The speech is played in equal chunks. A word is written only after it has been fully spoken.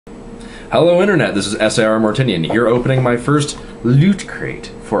Hello Internet, this is SAR Martinian, here opening my first loot crate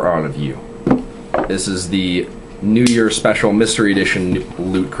for all of you. This is the New Year special mystery edition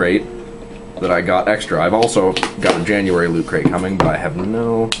loot crate that I got extra. I've also got a January loot crate coming, but I have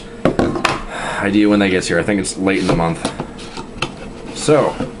no idea when that gets here. I think it's late in the month.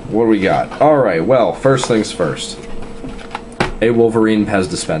 So, what do we got? Alright, well, first things first. A Wolverine Pez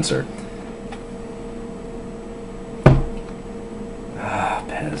dispenser.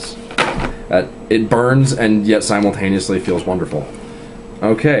 Pez. It burns and yet simultaneously feels wonderful.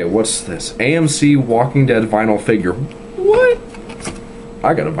 Okay, what's this? AMC Walking Dead vinyl figure. What?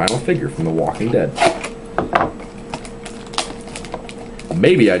 I got a vinyl figure from The Walking Dead.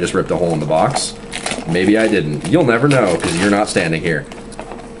 Maybe I just ripped a hole in the box. Maybe I didn't. You'll never know, because you're not standing here.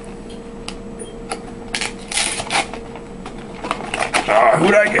 Ah,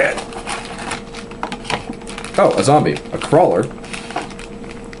 who'd I get? Oh, a zombie. A crawler.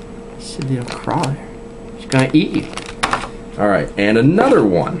 Should be a crawler. She's gonna eat you. Alright, and another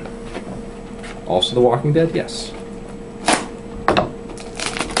one. Also The Walking Dead? Yes.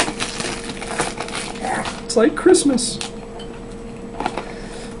 It's like Christmas.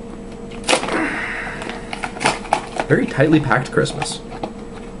 Very tightly packed Christmas.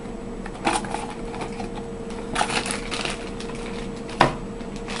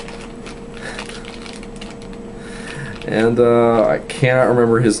 And, I cannot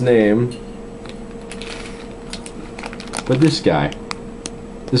remember his name. But this guy.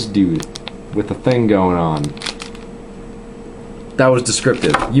 This dude. With the thing going on. That was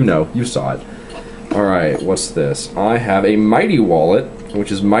descriptive. You know, you saw it. Alright, what's this? I have a Mighty wallet,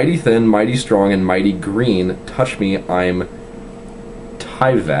 which is mighty thin, mighty strong, and mighty green. Touch me, I'm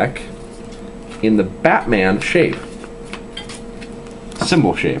Tyvek. In the Batman shape.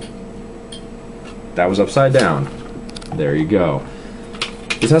 Symbol shape. That was upside down. There you go.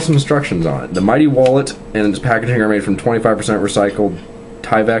 This has some instructions on it. The Mighty wallet and its packaging are made from 25% recycled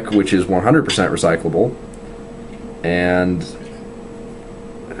Tyvek, which is 100% recyclable. And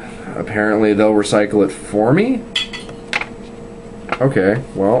apparently they'll recycle it for me? Okay,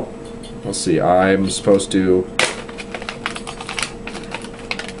 well, let's see. I'm supposed to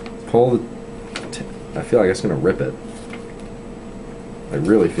pull the... I feel like it's going to rip it. I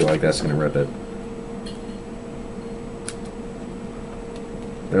really feel like that's going to rip it.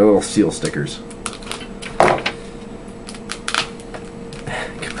 They're little seal stickers.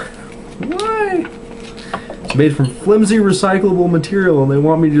 Why? It's made from flimsy recyclable material and they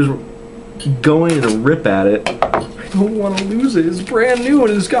want me to just go in and rip at it. I don't want to lose it. It's brand new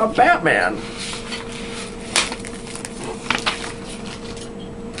and it's got Batman.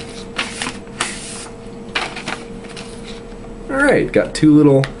 Alright, got two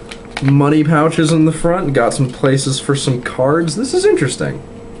little money pouches in the front. Got some places for some cards. This is interesting.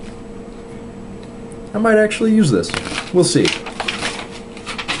 I might actually use this. We'll see.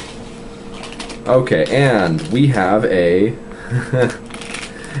 Okay, and we have a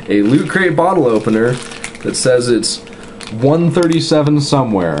a Loot Crate bottle opener that says it's 137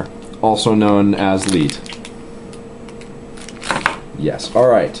 somewhere, also known as Leet. Yes,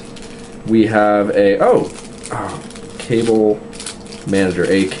 alright. We have a cable manager.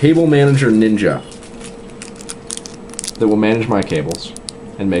 A cable manager ninja that will manage my cables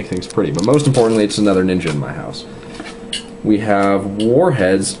and make things pretty. But most importantly, it's another ninja in my house. We have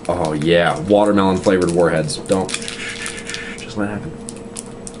warheads. Oh yeah, watermelon flavored warheads. Don't. Just let it happen.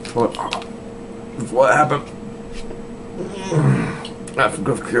 What happened?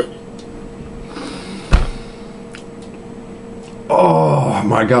 Oh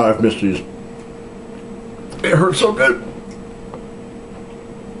my god, I've missed these. It hurts so good.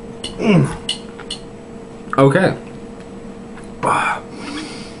 Okay.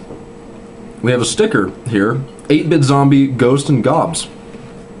 We have a sticker here. 8-bit zombie, ghost, and gobs.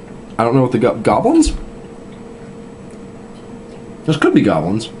 I don't know what the goblins? This could be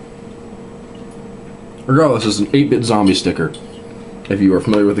goblins. Regardless, it's an 8-bit zombie sticker, if you are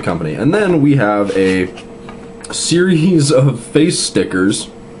familiar with the company. And then we have a series of face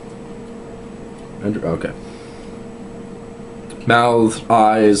stickers. Okay. Mouth,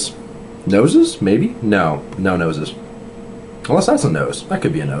 eyes, noses? Maybe? No. No noses. Unless that's a nose. That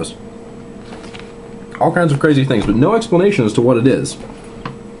could be a nose. All kinds of crazy things, but no explanation as to what it is.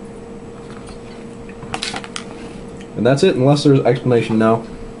 And that's it, unless there's explanation. No.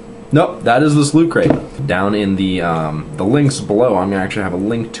 Nope, that is this Loot Crate. Down in the links below, I'm going to actually have a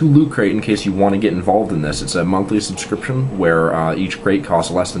link to Loot Crate in case you want to get involved in this. It's a monthly subscription where each crate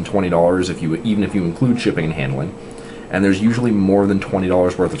costs less than $20 even if you include shipping and handling. And there's usually more than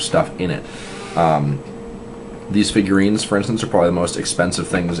 $20 worth of stuff in it. These figurines, for instance, are probably the most expensive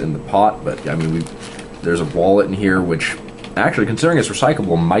things in the pot, but I mean, there's a wallet in here which, actually, considering it's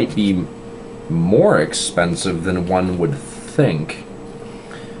recyclable, might be more expensive than one would think.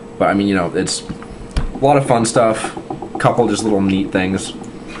 But I mean, you know, it's a lot of fun stuff, a couple just little neat things,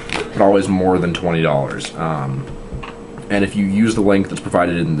 but always more than $20. And if you use the link that's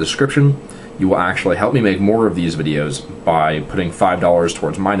provided in the description, you will actually help me make more of these videos by putting $5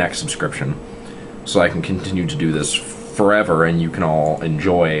 towards my next subscription, so I can continue to do this forever and you can all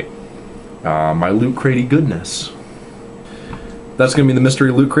enjoy my Loot Crate-y goodness. That's going to be the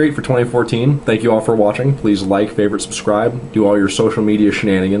Mystery Loot Crate for 2014. Thank you all for watching. Please like, favorite, subscribe, do all your social media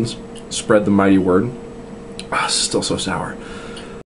shenanigans, spread the mighty word. Still so sour.